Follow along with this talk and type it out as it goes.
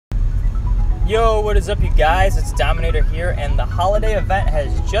Yo, what is up, you guys? It's Dominator here, and the holiday event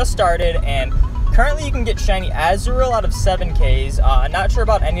has just started, and currently you can get shiny Azurill out of 7Ks. Not sure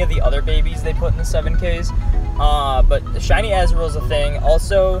about any of the other babies they put in the 7Ks, but shiny Azurill is a thing.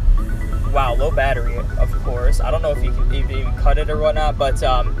 Also, wow, low battery, of course. I don't know if you can even cut it or whatnot, but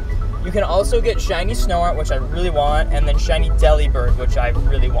you can also get shiny Snorunt, which I really want, and then shiny Delibird, which I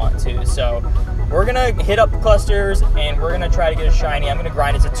really want too. So we're gonna hit up clusters and we're gonna try to get a shiny. I'm gonna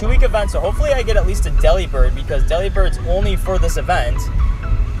grind. It's a 2-week event, so hopefully I get at least a Delibird, because Delibird's only for this event,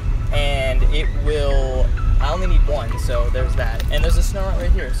 and it will. I only need one, so there's that. And there's a Snorunt right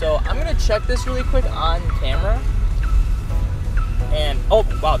here. So I'm gonna check this really quick on camera. And oh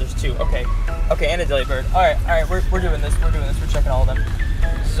wow, there's 2. Okay, and a Delibird. All right, we're doing this. We're checking all of them.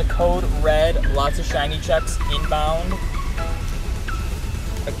 This is a code red. Lots of shiny checks inbound.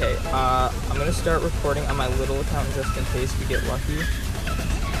 Okay, I'm gonna start recording on my little account just in case we get lucky.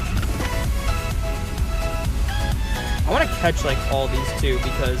 I want to catch like all these too,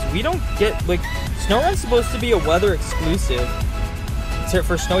 because we don't get like Snorunt's supposed to be a weather exclusive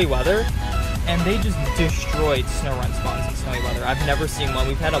for snowy weather, and they just destroyed Snorunt spawns in snowy weather. I've never seen one.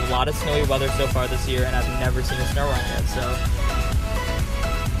 We've had a lot of snowy weather so far this year, and I've never seen a Snorunt yet. So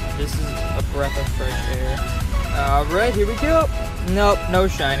this is a breath of fresh air. Alright, here we go. Nope, no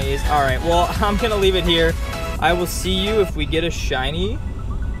shinies. Alright, well, I'm gonna leave it here. I will see you if we get a shiny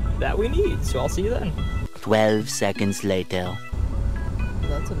that we need. So I'll see you then. 12 seconds later.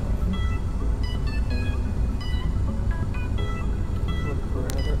 That's annoying.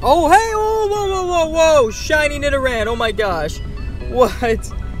 Oh, hey! Whoa! Shiny Nidoran! Oh my gosh.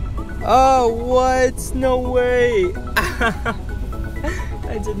 What? Oh, what? No way.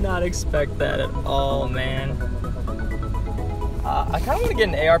 I did not expect that at all, man. I kind of want to get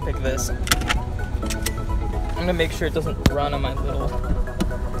an AR pick of this. I'm going to make sure it doesn't run on my little...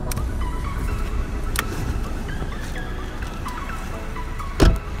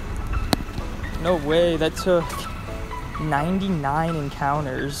 No way, that took 99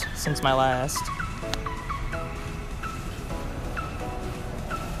 encounters since my last.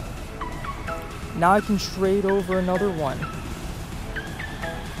 Now I can trade over another one.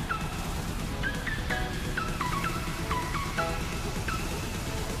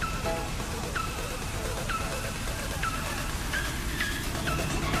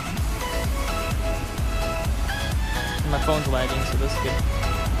 My phone's lagging, so this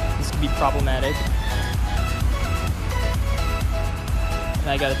could be problematic. And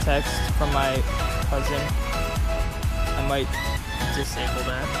I got a text from my cousin. I might disable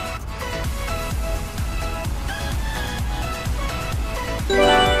that.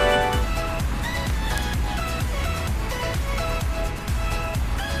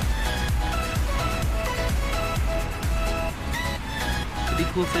 It'd be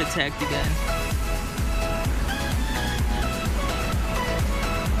cool if it attacked again.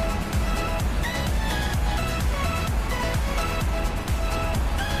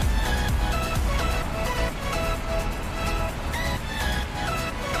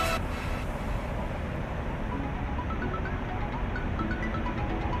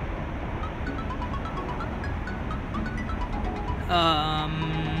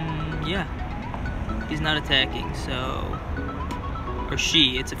 Yeah. He's not attacking, so... Or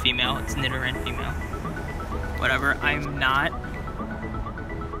she, it's a female. It's Nidoran female. Whatever, I'm not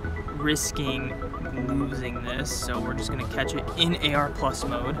risking losing this, so we're just gonna catch it in AR plus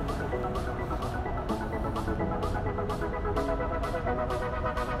mode.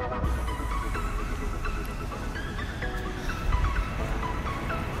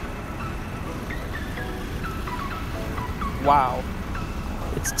 Wow.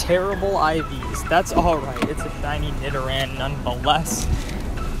 It's terrible IVs. That's alright. It's a shiny Nidoran nonetheless.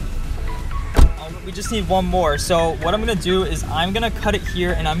 We just need one more. So what I'm going to do is I'm going to cut it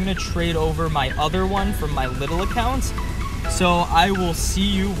here, and I'm going to trade over my other one from my little account. So I will see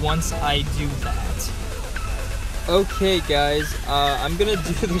you once I do that. Okay, guys. I'm going to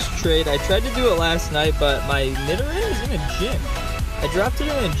do this trade. I tried to do it last night, but my Nidoran is in a gym. I dropped it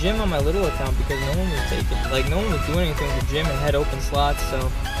in a gym on my little account because no one was taking, like, no one was doing anything with the gym and had open slots,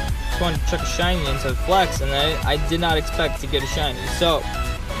 so just wanted to chuck a shiny into flex, and I did not expect to get a shiny. So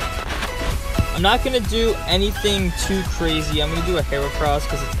I'm not gonna do anything too crazy. I'm gonna do a Heracross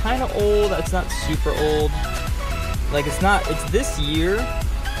because it's kind of old. It's not super old. Like, it's this year,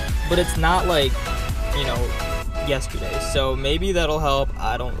 but it's not like, you know, yesterday. So maybe that'll help.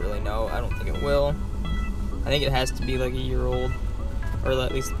 I don't really know. I don't think it will. I think it has to be like a year old, or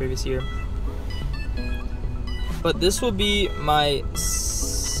at least the previous year. But this will be my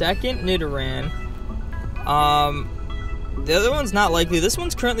second Nidoran. The other one's not likely. This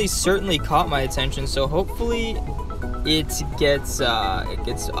one's currently certainly caught my attention, so hopefully it gets up.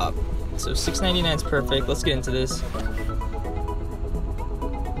 So $6.99 is perfect. Let's get into this.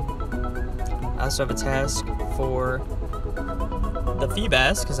 I also have a task for the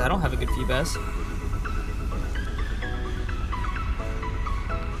Feebas, because I don't have a good Feebas.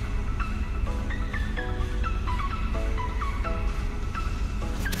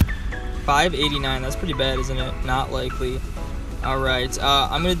 $5.89, that's pretty bad, isn't it? Not likely. Alright,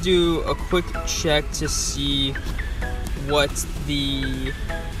 I'm gonna do a quick check to see what the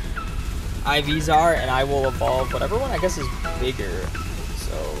IVs are, and I will evolve whatever one I guess is bigger.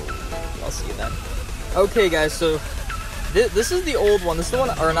 So, I'll see you then. Okay guys, so this is the old one. This is the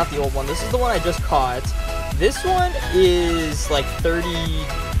one, or not the old one, this is the one I just caught. This one is like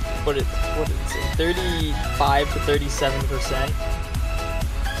 35 to 37%.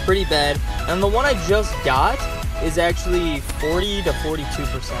 Pretty bad. And the one I just got is actually 40 to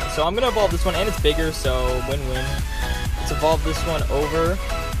 42%. So I'm gonna evolve this one, and it's bigger, so win-win. Let's evolve this one over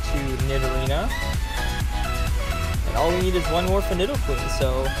to Nidorina. And all we need is one more for Nidoqueen,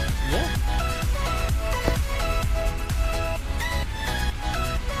 so yeah.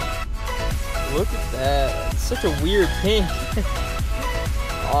 Look at that. It's such a weird pink.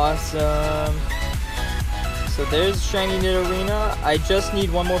 Awesome. So there's shiny Nidorina. I just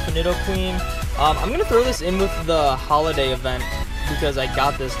need one more for Nidoqueen. I'm gonna throw this in with the holiday event because I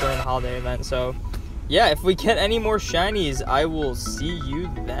got this during the holiday event. So yeah, if we get any more shinies, I will see you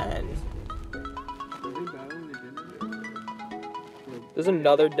then. There's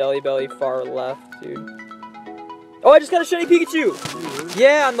another Delibird far left, dude. Oh, I just got a shiny Pikachu!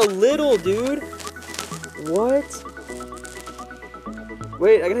 Yeah, on the little, dude. What?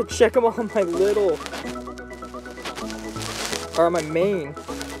 Wait, I gotta check them on my little. Or on my main.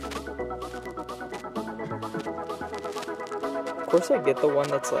 Of course I get the one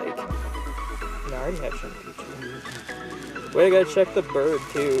that's like... No, I already have shiny Pikachu. Wait, I gotta check the bird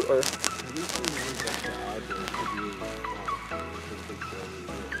too, or...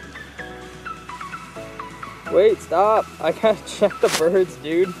 Wait, stop! I gotta check the birds,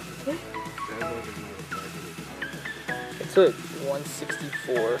 dude. It's at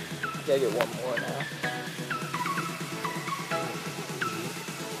 164. Gotta get one more now.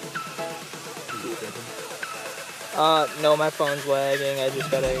 No, my phone's lagging. I just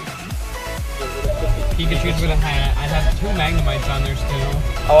gotta get rid of the Pikachu's with a hat. I have 2 Magnemites on there still.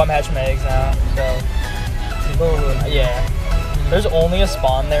 Oh, I'm hatching my eggs now, so... Oh, yeah. There's only a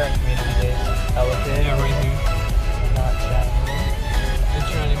spawn there in community days. Elevated. Yeah, right here. Not shiny. It's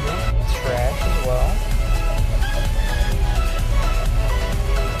shiny, bro. Trash as well.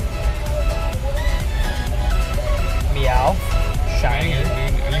 Meow. Shiny.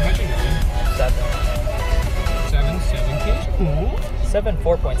 Dang it, dude. Are you matching 9? 7Ks? Cool.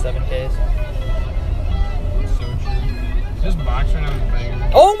 4.7Ks. So true. This box right now is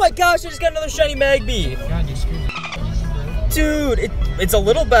banger. Oh my gosh, I just got another shiny Magby. God, you screwed me. Dude, it's a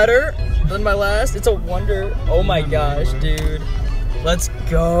little better than my last. It's a wonder. Oh my gosh, dude. Let's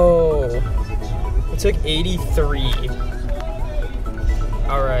go. It took 83.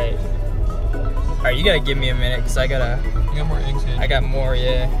 Alright. Alright, you gotta give me a minute, because I gotta... You got more eggs in. I got more,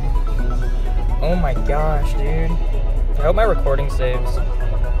 yeah. Oh my gosh, dude. I hope my recording saves.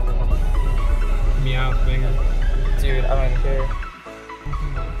 Meow, banger. Dude, I don't even care.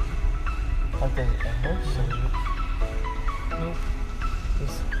 Like the English? Nope.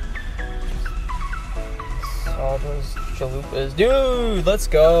 All those chalupas. Dude, let's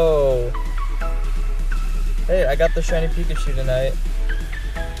go. Hey, I got the shiny Pikachu tonight.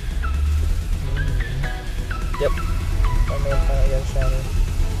 Yep. I may have finally got a shiny.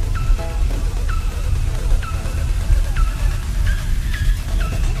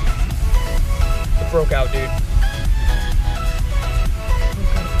 It broke out, dude.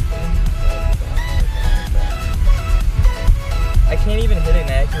 I can't even hit an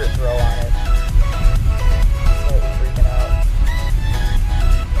accurate throw on it. So freaking out.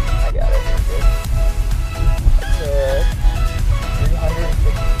 I got it. We're good. That's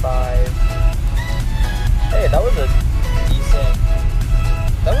 355. Hey, that was a decent.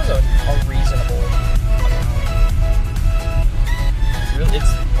 That was a reasonable amount. Really,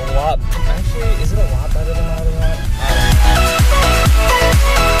 it's a lot. Actually, is it a lot better than that or not?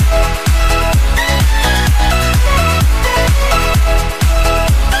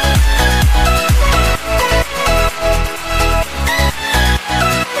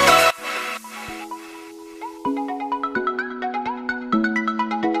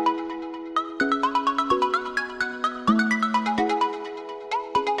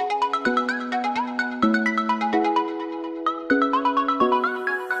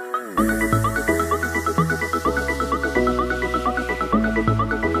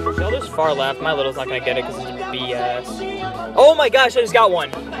 far left. My little's not gonna get it because it's BS. Oh my gosh, I just got one.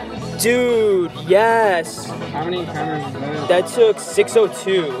 Dude, yes. How many encounters is that? That took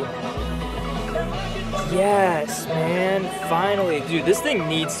 602. Yes, man. Finally. Dude, this thing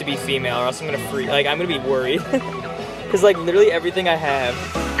needs to be female or else I'm gonna freak. Like, I'm gonna be worried. Because, like, literally everything I have.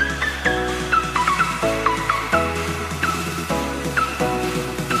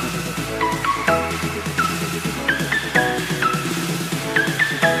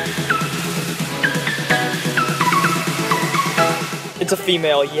 It's a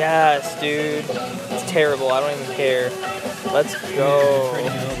female, yes, dude. It's terrible, I don't even care. Let's go.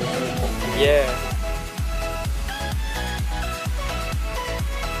 Yeah.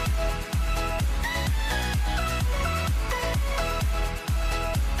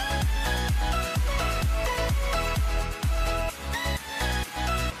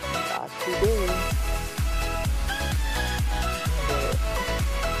 Not today.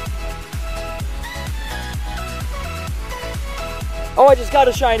 Oh, I just got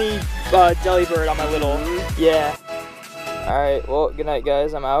a shiny Delibird on my little. Yeah. Alright, well, good night,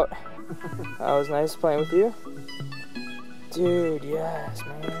 guys. I'm out. That was nice playing with you. Dude, yes,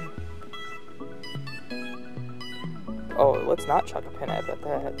 man. Oh, let's not chuck a pin at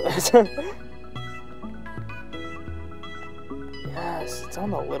that. Yes, it's on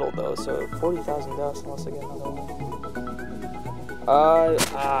the little, though, so 40,000 dust unless I get another one. I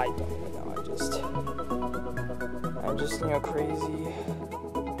don't even know. I'm just, you know, crazy.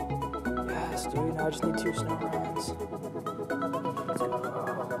 Yes, dude, now I just need 2 Snurunts. Let's go,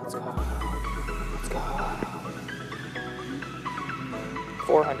 let's go, let's go.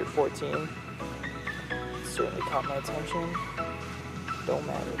 414. Certainly caught my attention. Don't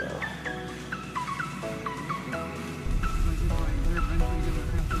matter, though.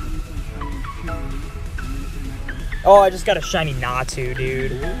 Oh, I just got a shiny Natu,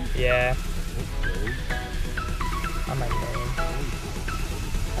 dude. Yeah. On my name.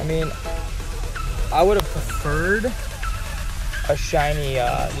 I mean, I would have preferred a shiny,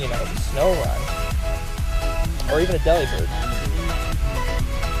 you know, Snorunt. Or even a Delibird.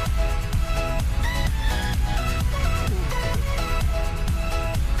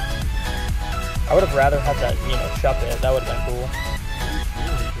 I would have rather had that, you know, Shuppet. That would have been cool.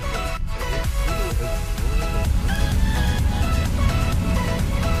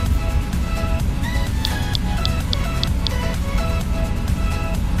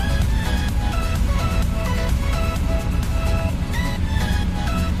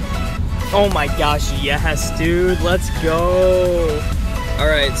 Oh my gosh, yes, dude, let's go. All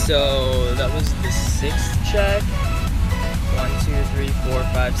right, so that was the 6th check. 1, 2, 3, 4,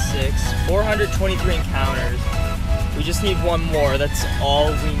 5, 6. 423 encounters. We just need one more. That's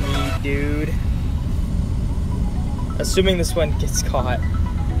all we need, dude. Assuming this one gets caught.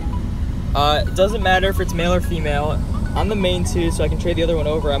 It doesn't matter if it's male or female. I'm the main 2, so I can trade the other one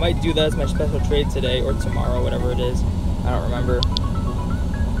over. I might do that as my special trade today or tomorrow, whatever it is. I don't remember.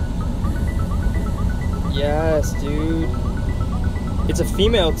 Yes, dude. It's a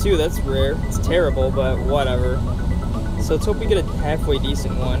female too, that's rare. It's terrible, but whatever. So let's hope we get a halfway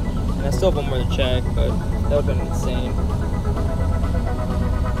decent one. And I still have one more to check, but that would have been insane.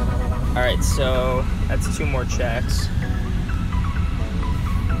 Alright, so that's 2 more checks.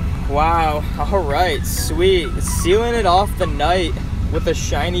 Wow, alright, sweet. Sealing it off the night with a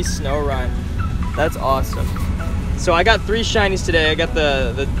shiny Snorunt. That's awesome. So I got 3 shinies today. I got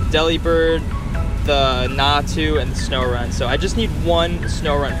the Delibird, the Natu, and the Snorunt. So I just need 1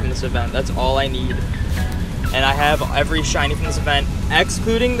 Snorunt from this event. That's all I need. And I have every shiny from this event,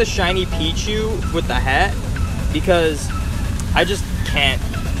 excluding the shiny Pikachu with the hat, because I just can't.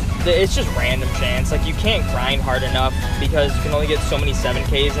 It's just random chance. Like, you can't grind hard enough because you can only get so many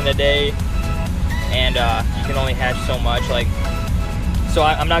 7Ks in a day, and you can only hatch so much. Like, so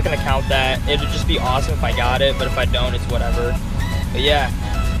I'm not gonna count that. It'd just be awesome if I got it, but if I don't, it's whatever. But yeah,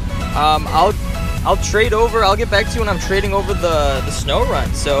 I'll trade over. I'll get back to you when I'm trading over the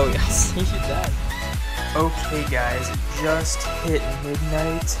Snorunt. So I'll see you then. Okay, guys, it just hit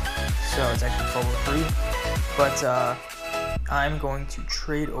midnight, so it's actually 12:03. But I'm going to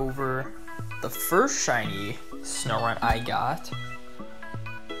trade over the first shiny Snorunt I got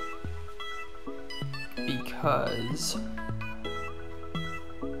because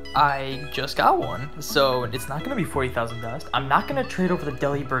I just got one, so it's not going to be 40,000 dust. I'm not going to trade over the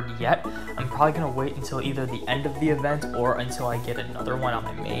Delibird yet. I'm probably going to wait until either the end of the event or until I get another one on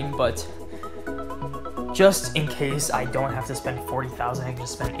my main, but just in case I don't have to spend 40,000, I can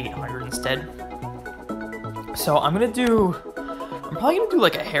just spend 800 instead. So I'm probably going to do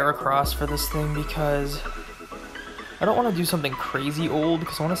like a Heracross for this thing because I don't want to do something crazy old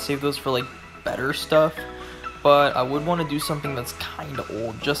because I want to save those for like better stuff, but I would want to do something that's kind of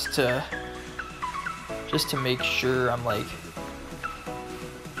old just to make sure I'm like,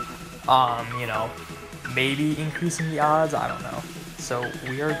 you know, maybe increasing the odds. I don't know. So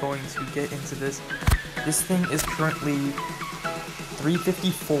we are going to get into this. This thing is currently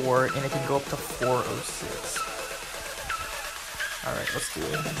 354 and it can go up to 406. All right, let's do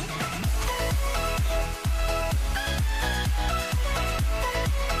it.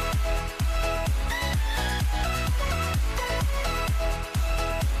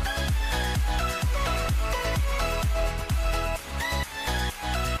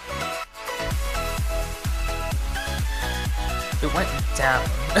 It went down.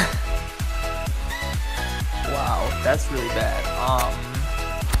 Wow, that's really bad.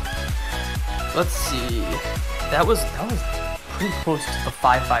 Let's see. That was pretty close to the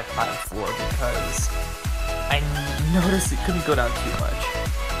 5554 because I noticed it couldn't go down too much.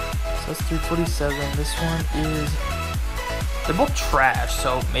 So that's 347. This one is, they're both trash,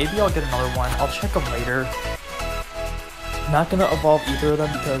 so maybe I'll get another one. I'll check them later. I'm not gonna evolve either of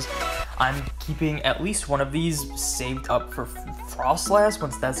them because I'm keeping at least one of these saved up for Frostlass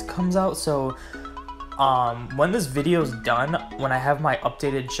once that comes out. So when this video is done, when I have my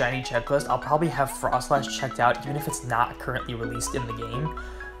updated shiny checklist, I'll probably have Frostlass checked out even if it's not currently released in the game.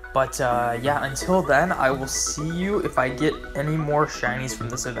 But yeah, until then, I will see you if I get any more shinies from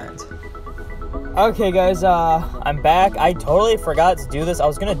this event. Okay guys, I'm back. I totally forgot to do this. I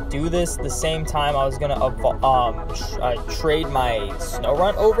was gonna do this the same time I was gonna trade my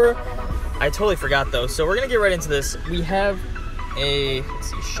Snorunt over. I totally forgot though, so we're gonna get right into this. We have a,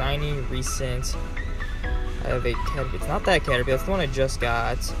 let's see, shiny recent. I have a Caterpie. It's not that Caterpie, that's the one I just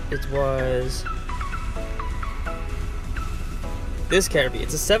got. It was this Caterpie.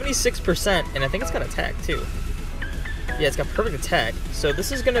 It's a 76%, and I think it's got attack too. Yeah, it's got perfect attack. So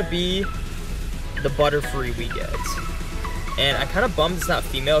this is gonna be the Butterfree we get. And I kind of bummed it's not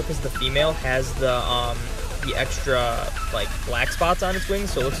female because the female has the extra like black spots on its wings,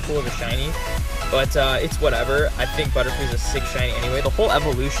 so it looks cool as a shiny. But it's whatever. I think Butterfree's a sick shiny anyway. The whole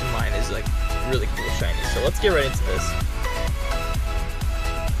evolution line is like really cool shiny. So let's get right into this.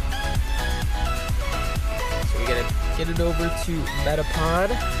 So we gotta get it over to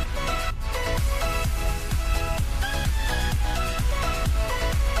Metapod.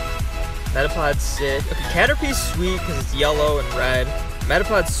 Metapod's sick. Okay, Caterpie's sweet because it's yellow and red.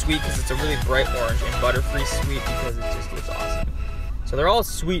 Metapod's sweet because it's a really bright orange, and Butterfree's sweet because it just looks awesome. So they're all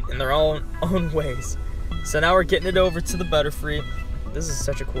sweet in their own ways. So now we're getting it over to the Butterfree. This is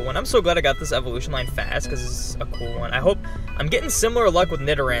such a cool one. I'm so glad I got this evolution line fast because this is a cool one. I'm getting similar luck with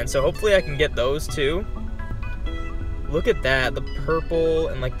Nidoran, so hopefully I can get those too. Look at that, the purple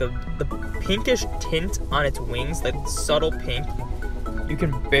and like the pinkish tint on its wings, like subtle pink. You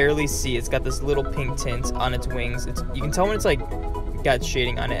can barely see. It's got this little pink tint on its wings. You can tell when it's like got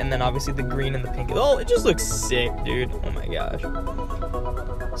shading on it, and then obviously the green and the pink. Oh, it just looks sick, dude. Oh my gosh.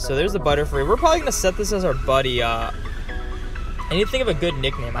 So there's the Butterfree. We're probably gonna set this as our buddy. I need to think of a good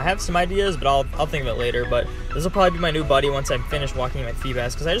nickname. I have some ideas, but I'll think of it later. But this will probably be my new buddy once I'm finished walking my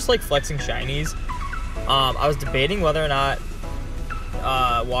Feebas, because I just like flexing shinies. I was debating whether or not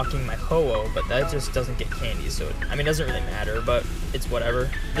walking my Ho-Oh, but that just doesn't get candy, so it doesn't really matter, but it's whatever.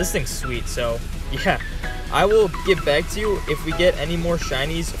 This thing's sweet, so yeah. I will get back to you if we get any more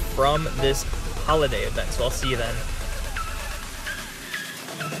shinies from this holiday event, so I'll see you then.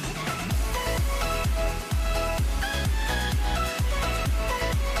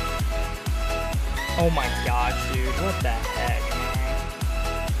 Oh my gosh, dude, what the heck, man?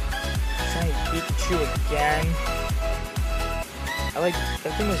 Shiny Pikachu again.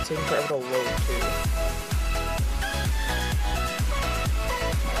 That thing was taking forever to load too.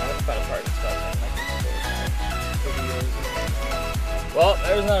 Well,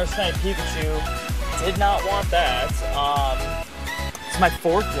 there's another shiny Pikachu. Did not want that. It's my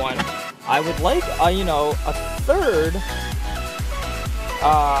fourth one. I would like, a third.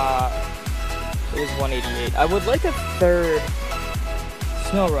 It was 188. I would like a third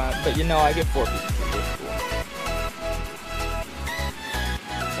Snorunt, but I get 4 Pikachu.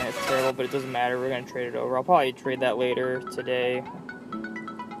 And it's terrible, but it doesn't matter. We're gonna trade it over. I'll probably trade that later today.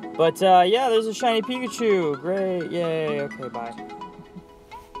 But yeah, there's a shiny Pikachu. Great, yay. Okay, bye.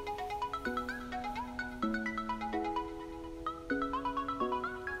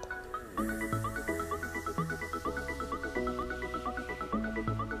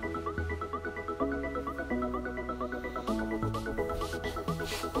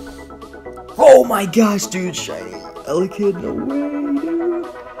 Oh my gosh, dude, shiny Elekid, no way, dude.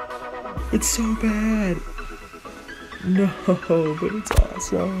 It's so bad. No, but it's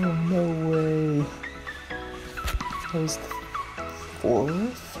awesome. No way. That was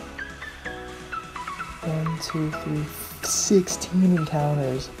 4th. 1, 2, 3, 16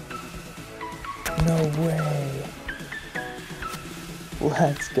 encounters. No way.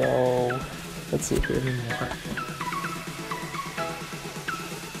 Let's go. Let's see if we have any more.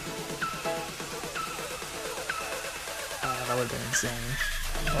 That would have been insane.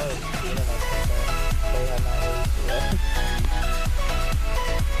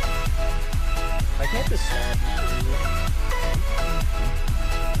 I can't just snap.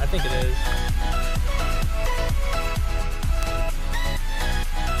 I think it is.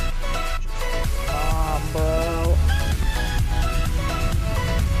 Bro.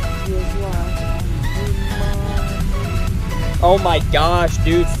 Oh my gosh,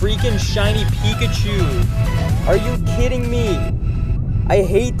 dude. Freaking shiny Pikachu. Are you kidding me? I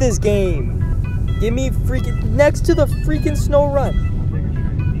hate this game. Give me freaking next to the freaking Snorunt.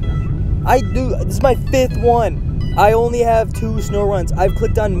 This is my 5th one. I only have 2 Snorunts. I've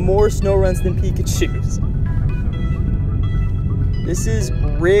clicked on more Snorunts than Pikachus. This is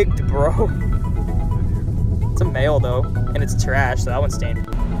rigged, bro. It's a male though, and it's trash, so that one's stained.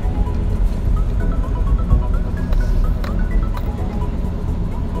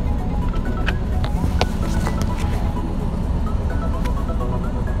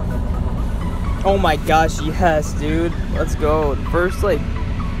 Oh my gosh, yes, dude. Let's go. The first, like,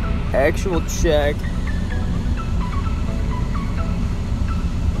 actual check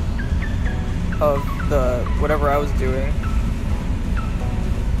of the whatever I was doing.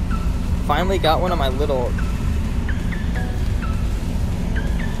 Finally got one of my little.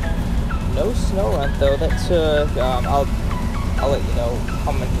 No Snorunt though. That took. I'll let you know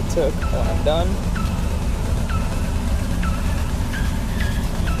how many it took when I'm done.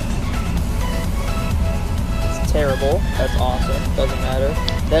 Terrible. That's awesome. Doesn't matter.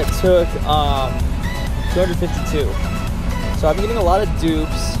 That took 252. So I've been getting a lot of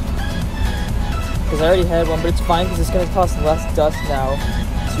dupes because I already had one, but it's fine because it's going to cost less dust now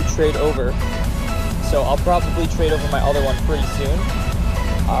to trade over. So I'll probably trade over my other one pretty soon.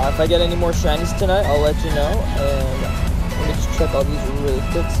 If I get any more shinies tonight, I'll let you know. And let me just check all these really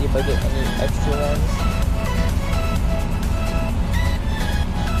quick, see if I get any extra ones.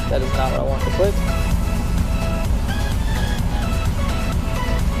 That is not what I want to click.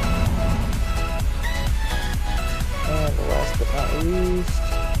 And last but not least.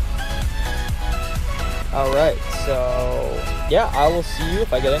 Alright, so yeah, I will see you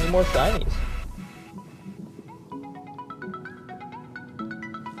if I get any more shinies.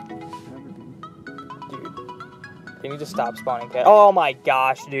 Dude, they need to stop spawning cat. Oh my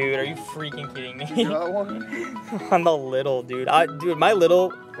gosh, dude, are you freaking kidding me? You got one? On the little, dude. Dude, my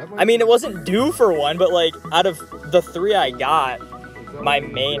little, I mean, it wasn't due for one, but like, out of the 3 I got, my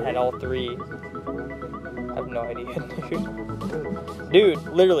main had all 3. I have no idea, dude. Dude,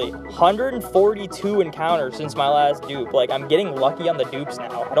 literally, 142 encounters since my last dupe. Like, I'm getting lucky on the dupes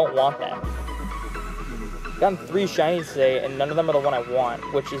now. I don't want that. Gotten 3 shinies today, and none of them are the one I want,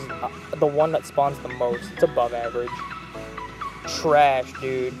 which is the one that spawns the most. It's above average. Trash,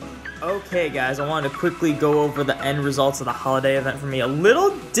 dude. Okay, guys, I wanted to quickly go over the end results of the holiday event for me. A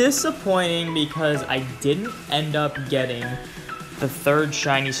little disappointing because I didn't end up getting the 3rd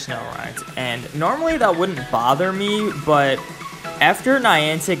shiny Snorunt, and normally that wouldn't bother me, but after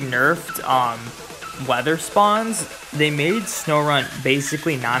Niantic nerfed weather spawns, they made Snorunt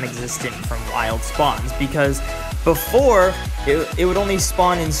basically non-existent from wild spawns, because before it would only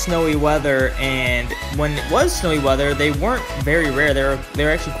spawn in snowy weather, and when it was snowy weather, they weren't very rare. They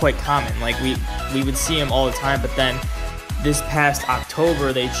were actually quite common. Like we would see them all the time, but then this past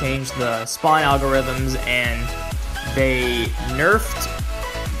October they changed the spawn algorithms and they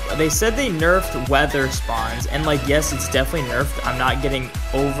said they nerfed weather spawns, and like, yes, it's definitely nerfed. I'm not getting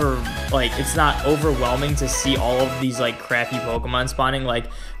it's not overwhelming to see all of these like crappy Pokemon spawning. Like,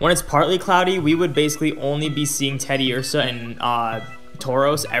 when it's partly cloudy, we would basically only be seeing Teddiursa and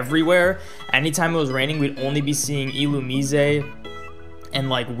Tauros everywhere. Anytime it was raining, we'd only be seeing Illumise and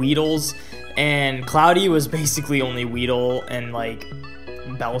like Weedles, and cloudy was basically only Weedle and like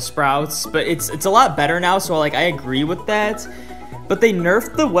Bellsprouts. But it's a lot better now, so like I agree with that. But they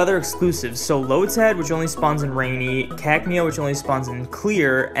nerfed the weather exclusives, so Lotad, which only spawns in rainy, Cacnea, which only spawns in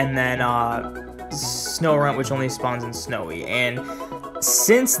clear, and then Snorunt, which only spawns in snowy. And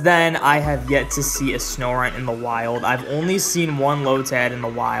since then, I have yet to see a Snorunt in the wild. I've only seen one Lotad in the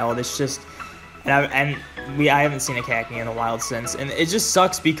wild. It's just, I haven't seen a Cacnea in the wild since, and it just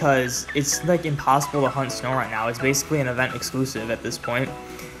sucks because it's like impossible to hunt Snorunt now. It's basically an event exclusive at this point.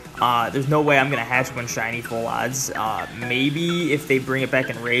 There's no way I'm going to hatch one shiny full odds. Maybe if they bring it back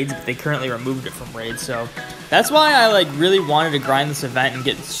in raids, but they currently removed it from raids. So that's why I like really wanted to grind this event and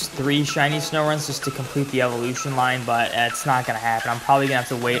get 3 shiny Snowrunts just to complete the evolution line, but it's not going to happen. I'm probably going to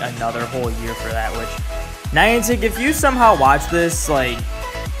have to wait another whole year for that, which Niantic, if you somehow watch this, like,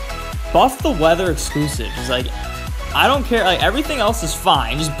 buff the weather exclusives. Like, I don't care. Like, everything else is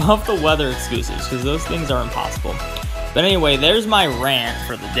fine. Just buff the weather exclusives because those things are impossible. But anyway, there's my rant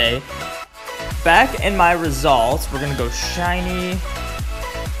for the day. Back in my results, we're going to go shiny.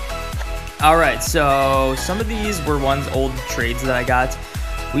 Alright, so some of these were old trades that I got.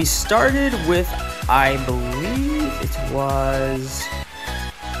 We started with, I believe it was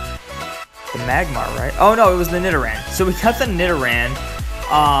the Magmar, right? Oh no, it was the Nidoran. So we got the Nidoran.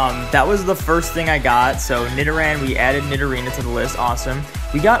 That was the first thing I got. So Nidoran, we added Nidorina to the list. Awesome.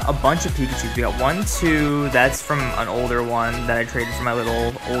 We got a bunch of Pikachus. We got 1, 2. That's from an older one that I traded for my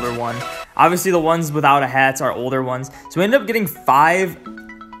little older one. Obviously, the ones without a hat are older ones. So we ended up getting 5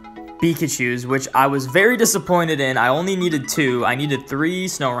 Pikachus, which I was very disappointed in. I only needed 2. I needed 3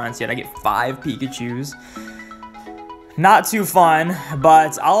 Snowrunts, yet I get 5 Pikachus. Not too fun,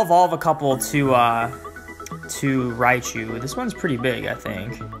 but I'll evolve a couple to Raichu. This one's pretty big, I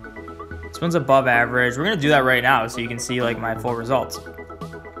think. This one's above average. We're gonna do that right now so you can see like my full results.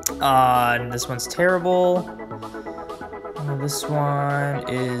 This one's terrible. This one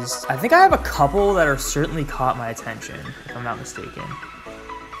is, I think I have a couple that are certainly caught my attention, if I'm not mistaken.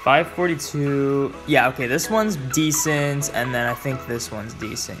 542. Yeah, okay, this one's decent, and then I think this one's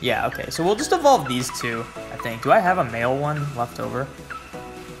decent. Yeah, okay, so we'll just evolve these 2, I think. Do I have a male one left over?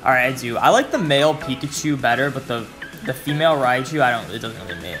 Alright, I do. I like the male Pikachu better, but the female Raichu, it doesn't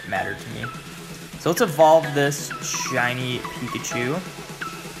really matter to me. So let's evolve this shiny Pikachu.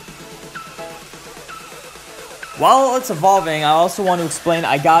 While it's evolving, I also want to explain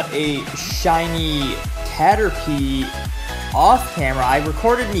I got a shiny Caterpie off camera. I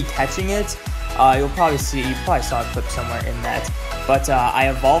recorded me catching it. You probably saw a clip somewhere in that. But I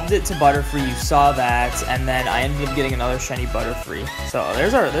evolved it to Butterfree. You saw that, and then I ended up getting another shiny Butterfree. So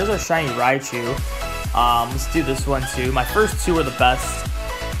there's our shiny Raichu. Let's do this one too. My first 2 are the best,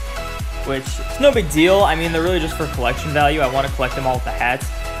 which is no big deal. I mean, they're really just for collection value. I want to collect them all with the hats.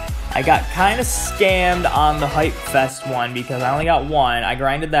 I got kind of scammed on the Hype Fest one because I only got 1. I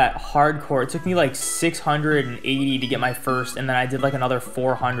grinded that hardcore. It took me like 680 to get my first, and then I did like another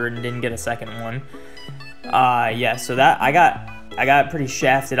 400 and didn't get a second one. Yeah, so that I got pretty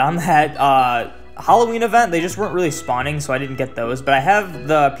shafted on that. Halloween event, they just weren't really spawning, so I didn't get those. But I have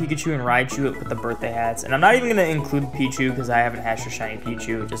the Pikachu and Raichu with the birthday hats. And I'm not even going to include Pichu because I haven't hatched a shiny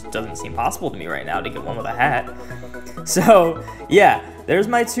Pichu. It just doesn't seem possible to me right now to get one with a hat. So, yeah, there's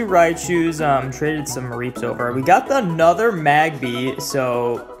my 2 Raichus. Traded some Mareeps over. We got another Magby.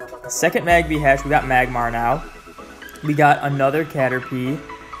 So, second Magby hatch. We got Magmar now. We got another Caterpie.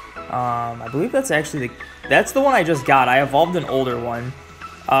 I believe that's actually that's the one I just got. I evolved an older one.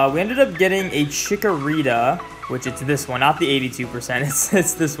 We ended up getting a Chikorita, which it's this one, not the 82%.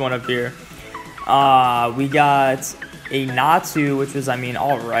 It's this one up here. We got a Natu, which was, I mean,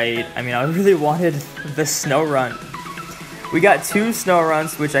 alright. I mean, I really wanted the Snorunt. We got 2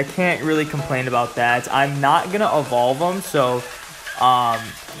 Snowrunts, which I can't really complain about that. I'm not going to evolve them, so I'm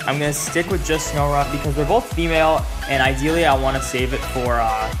going to stick with just Snorunt because they're both female, and ideally I want to save it for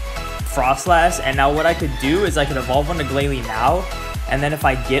Frostlass. And now what I could do is I could evolve one to Glalie now, and then if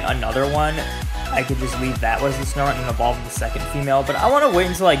I get another one, I could just leave that as the Snorunt and evolve the second female. But I want to wait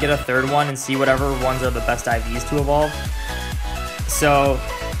until I get a third one and see whatever ones are the best IVs to evolve. So,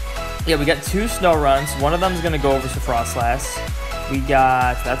 yeah, we got 2 Snowrunts. One of them is going to go over to Frostlass. We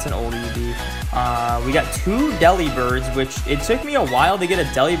got, that's an old EV. We got 2 Delibirds, which it took me a while to get a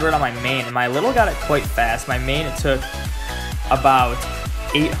Delibird on my main, and my little got it quite fast. My main, it took about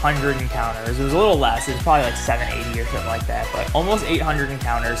 800 encounters. It was a little less. It was probably like 780 or something like that, but almost 800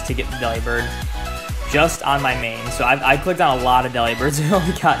 encounters to get the Delibird just on my main. So I clicked on a lot of Delibirds and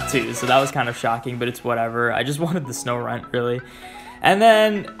only got 2, so that was kind of shocking, but it's whatever. I just wanted the Snorunt, really. And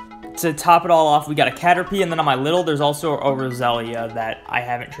then to top it all off, we got a Caterpie, and then on my little, there's also a Roselia that I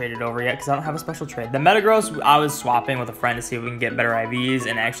haven't traded over yet because I don't have a special trade. The Metagross, I was swapping with a friend to see if we can get better IVs,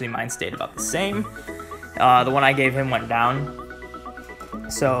 and actually mine stayed about the same. The one I gave him went down.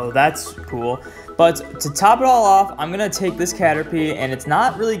 So that's cool. But to top it all off, I'm going to take this Caterpie, and it's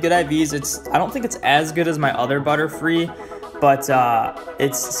not really good IVs. I don't think it's as good as my other Butterfree, but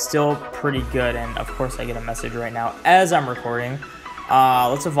it's still pretty good. And of course, I get a message right now as I'm recording.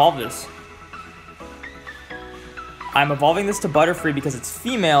 Let's evolve this. I'm evolving this to Butterfree because it's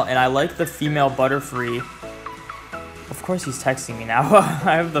female, and I like the female Butterfree of course he's texting me now.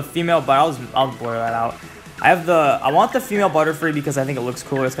 I have the female, but I'll blur that out. I want the female Butterfree because I think it looks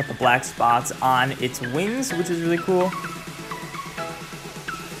cooler. It's got the black spots on its wings, which is really cool.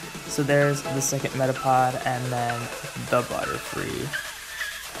 So there's the second Metapod, and then the Butterfree.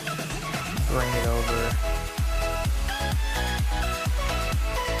 Bring it over.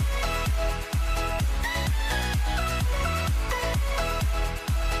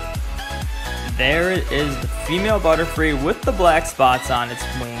 There it is, the female Butterfree with the black spots on its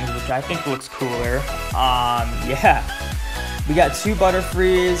wings, which I think looks cooler. Yeah. We got 2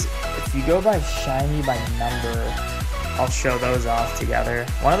 Butterfrees. If you go by shiny by number, I'll show those off together.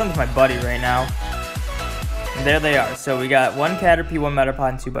 One of them is my buddy right now. And there they are. So we got 1 Caterpie, 1 Metapod,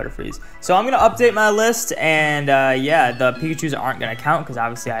 and 2 Butterfrees. So I'm going to update my list, and yeah, the Pikachus aren't going to count because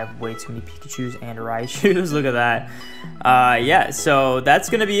obviously I have way too many Pikachus and Raichus. Look at that. Yeah, so that's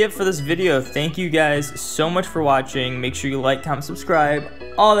going to be it for this video. Thank you guys so much for watching. Make sure you like, comment, subscribe,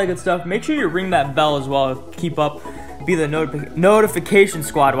 all that good stuff. Make sure you ring that bell as well. Keep up. Be the notification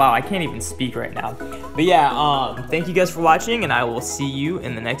squad. Wow, I can't even speak right now. But yeah, thank you guys for watching, and I will see you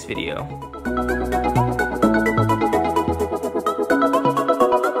in the next video.